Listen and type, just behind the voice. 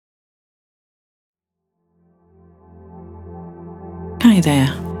Hi there,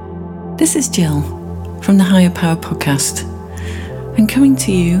 this is Jill from the Higher Power Podcast. I'm coming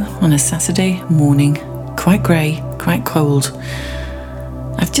to you on a Saturday morning, quite grey, quite cold.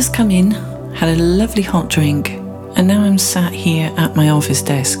 I've just come in, had a lovely hot drink, and now I'm sat here at my office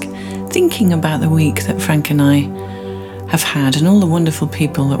desk thinking about the week that Frank and I have had and all the wonderful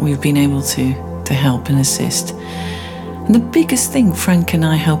people that we've been able to help and assist. And the biggest thing Frank and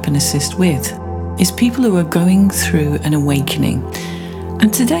I help and assist with is people who are going through an awakening.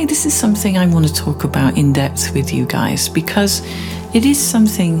 And today this is something I want to talk about in depth with you guys, because it is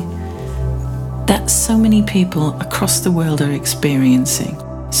something that so many people across the world are experiencing.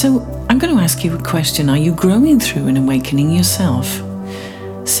 So I'm going to ask you a question. Are you growing through an awakening yourself?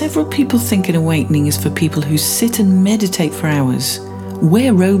 Several people think an awakening is for people who sit and meditate for hours,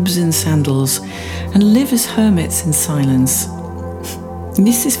 wear robes and sandals, and live as hermits in silence.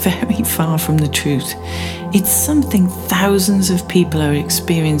 This is very far from the truth. It's something thousands of people are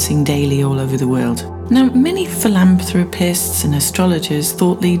experiencing daily all over the world. Now, many philanthropists and astrologers,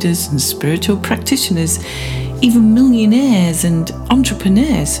 thought leaders and spiritual practitioners, even millionaires and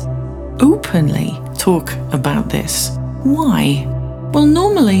entrepreneurs, openly talk about this. Why? Well,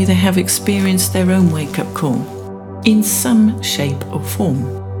 normally they have experienced their own wake-up call in some shape or form.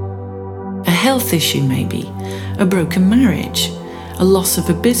 A health issue maybe, a broken marriage, a loss of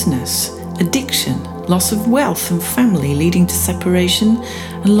a business, addiction, loss of wealth and family leading to separation,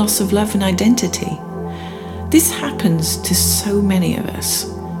 and loss of love and identity. This happens to so many of us,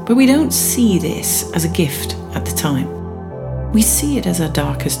 but we don't see this as a gift at the time. We see it as our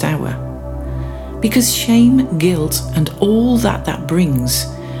darkest hour. Because shame, guilt, and all that brings,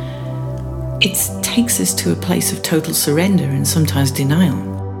 it takes us to a place of total surrender and sometimes denial.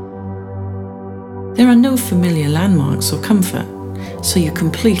 There are no familiar landmarks or comfort, so you're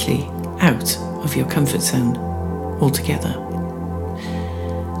completely out of your comfort zone altogether.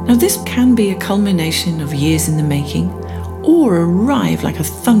 Now, this can be a culmination of years in the making, or arrive like a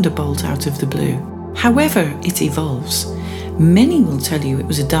thunderbolt out of the blue. However it evolves, many will tell you it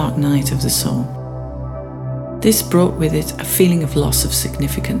was a dark night of the soul. This brought with it a feeling of loss of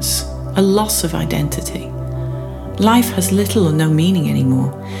significance, a loss of identity. Life has little or no meaning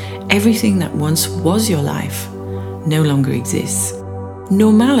anymore. Everything that once was your life no longer exists.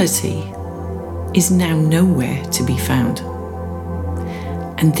 Normality is now nowhere to be found.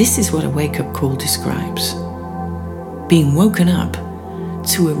 And this is what a wake-up call describes. Being woken up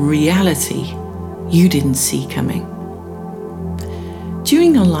to a reality you didn't see coming.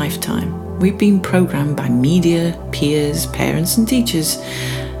 During our lifetime, we've been programmed by media, peers, parents and teachers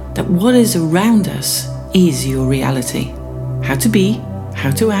that what is around us is your reality. How to be,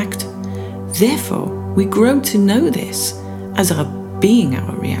 how to act. Therefore, we grow to know this as our being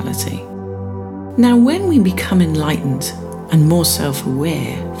our reality. Now, when we become enlightened and more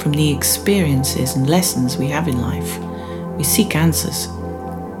self-aware from the experiences and lessons we have in life, we seek answers.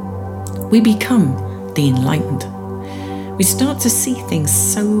 We become the enlightened. We start to see things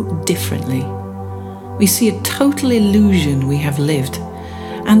so differently. We see a total illusion we have lived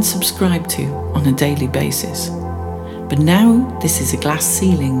and subscribe to on a daily basis. But now this is a glass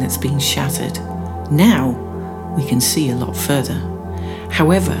ceiling that's been shattered. Now we can see a lot further.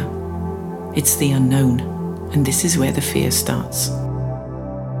 However, it's the unknown, and this is where the fear starts.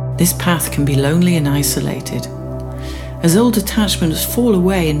 This path can be lonely and isolated, as old attachments fall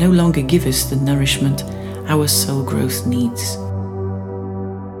away and no longer give us the nourishment our soul growth needs.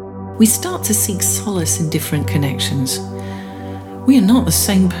 We start to seek solace in different connections. We are not the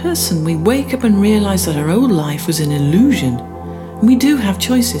same person. We wake up and realize that our old life was an illusion, and we do have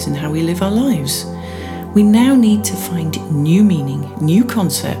choices in how we live our lives. We now need to find new meaning, new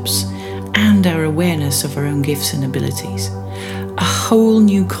concepts, and our awareness of our own gifts and abilities. A whole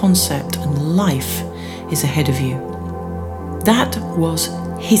new concept and life is ahead of you. That was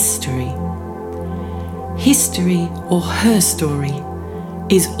history. History, or her story,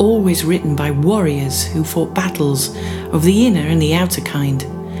 is always written by warriors who fought battles of the inner and the outer kind.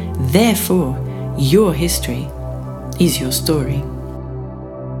 Therefore, your history is your story.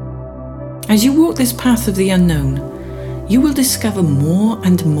 As you walk this path of the unknown, you will discover more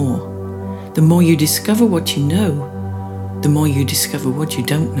and more. The more you discover what you know, the more you discover what you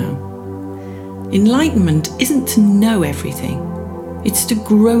don't know. Enlightenment isn't to know everything, it's to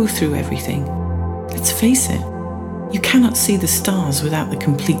grow through everything. Let's face it, you cannot see the stars without the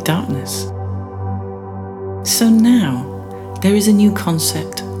complete darkness. So now, there is a new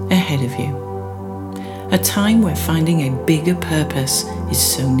concept ahead of you. A time where finding a bigger purpose is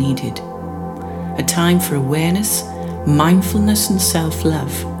so needed. A time for awareness, mindfulness and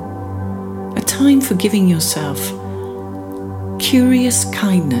self-love. A time for giving yourself curious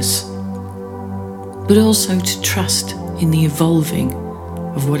kindness, but also to trust in the evolving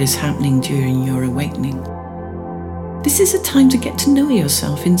of what is happening during your awakening. This is a time to get to know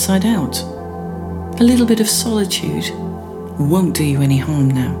yourself inside out. A little bit of solitude won't do you any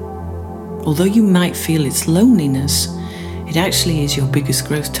harm now. Although you might feel it's loneliness, it actually is your biggest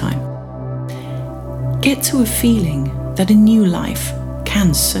growth time. Get to a feeling that a new life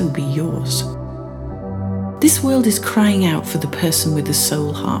can so be yours. This world is crying out for the person with the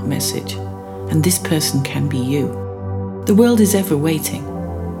soul heart message, and this person can be you. The world is ever waiting.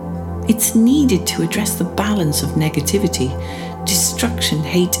 It's needed to address the balance of negativity, destruction,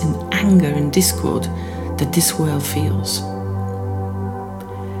 hate and anger and discord that this world feels.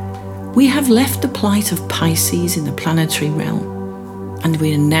 We have left the plight of Pisces in the planetary realm, and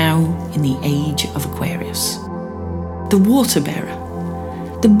we are now in the age of Aquarius. The water bearer,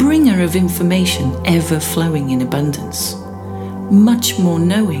 the bringer of information ever flowing in abundance, much more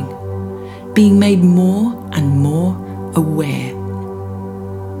knowing, being made more and more aware.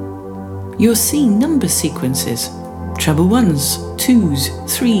 You're seeing number sequences, treble 1s, 2s,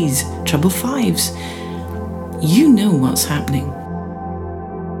 3s, treble 5s. You know what's happening.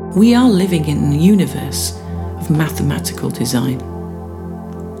 We are living in a universe of mathematical design.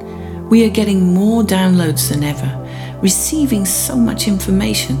 We are getting more downloads than ever, receiving so much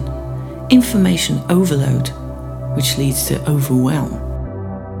information overload, which leads to overwhelm.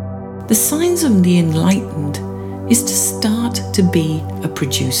 The signs of the enlightened is to start to be a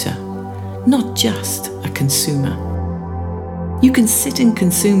producer, not just a consumer. You can sit and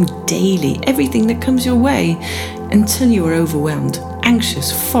consume daily everything that comes your way until you are overwhelmed,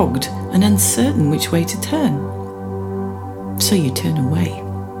 anxious, fogged, and uncertain which way to turn. So you turn away.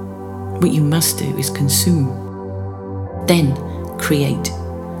 What you must do is consume. Then create.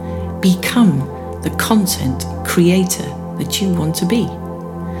 Become the content creator that you want to be.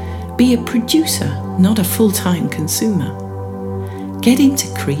 Be a producer, not a full-time consumer. Get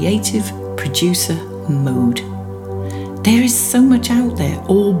into creative producer mode. There is so much out there,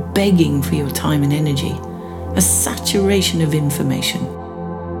 all begging for your time and energy, a saturation of information.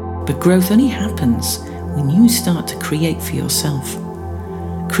 But growth only happens when you start to create for yourself.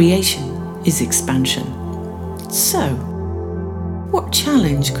 Creation is expansion. So, what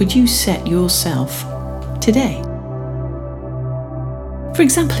challenge could you set yourself today? For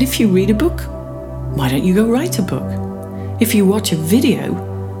example, if you read a book, why don't you go write a book? If you watch a video,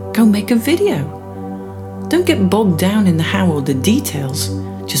 go make a video. Don't get bogged down in the how or the details.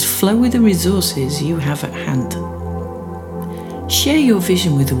 Just flow with the resources you have at hand. Share your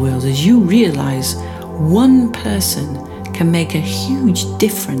vision with the world as you realize one person can make a huge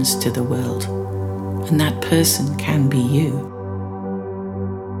difference to the world, and that person can be you.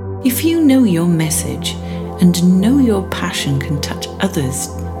 If you know your message and know your passion can touch others,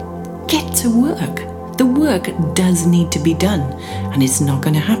 get to work. The work does need to be done, and it's not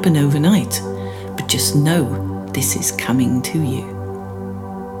going to happen overnight. But just know this is coming to you.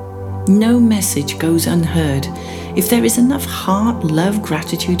 No message goes unheard if there is enough heart, love,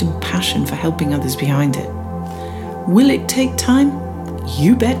 gratitude, and passion for helping others behind it. Will it take time?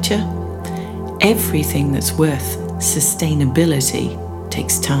 You betcha. Everything that's worth sustainability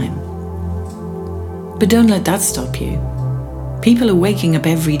takes time. But don't let that stop you. People are waking up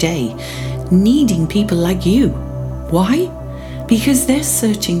every day, needing people like you. Why? Because they're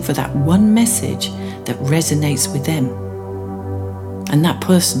searching for that one message that resonates with them. And that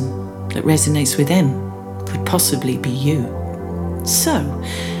person that resonates with them could possibly be you. So,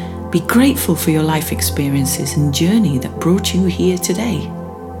 be grateful for your life experiences and journey that brought you here today.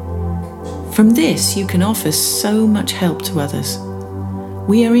 From this, you can offer so much help to others.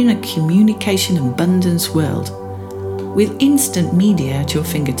 We are in a communication abundance world with instant media at your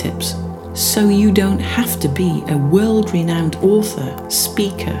fingertips. So you don't have to be a world-renowned author,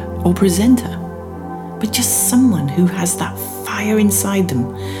 speaker, or presenter, but just someone who has that fire inside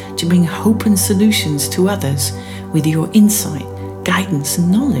them to bring hope and solutions to others with your insight, guidance,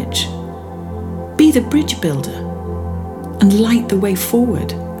 and knowledge. Be the bridge builder and light the way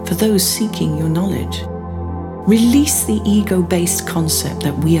forward for those seeking your knowledge. Release the ego-based concept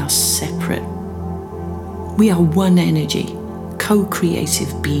that we are separate. We are one energy,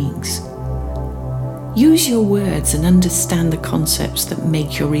 co-creative beings. Use your words and understand the concepts that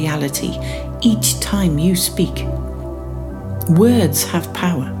make your reality each time you speak. Words have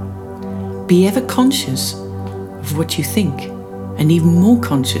power. Be ever conscious of what you think and even more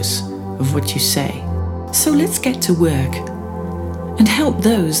conscious of what you say. So let's get to work and help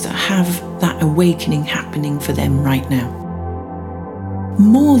those that have that awakening happening for them right now.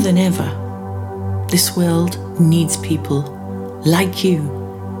 More than ever, this world needs people like you,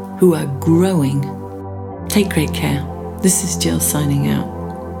 who are growing. Take great care. This is Jill signing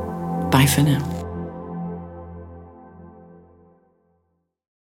out. Bye for now.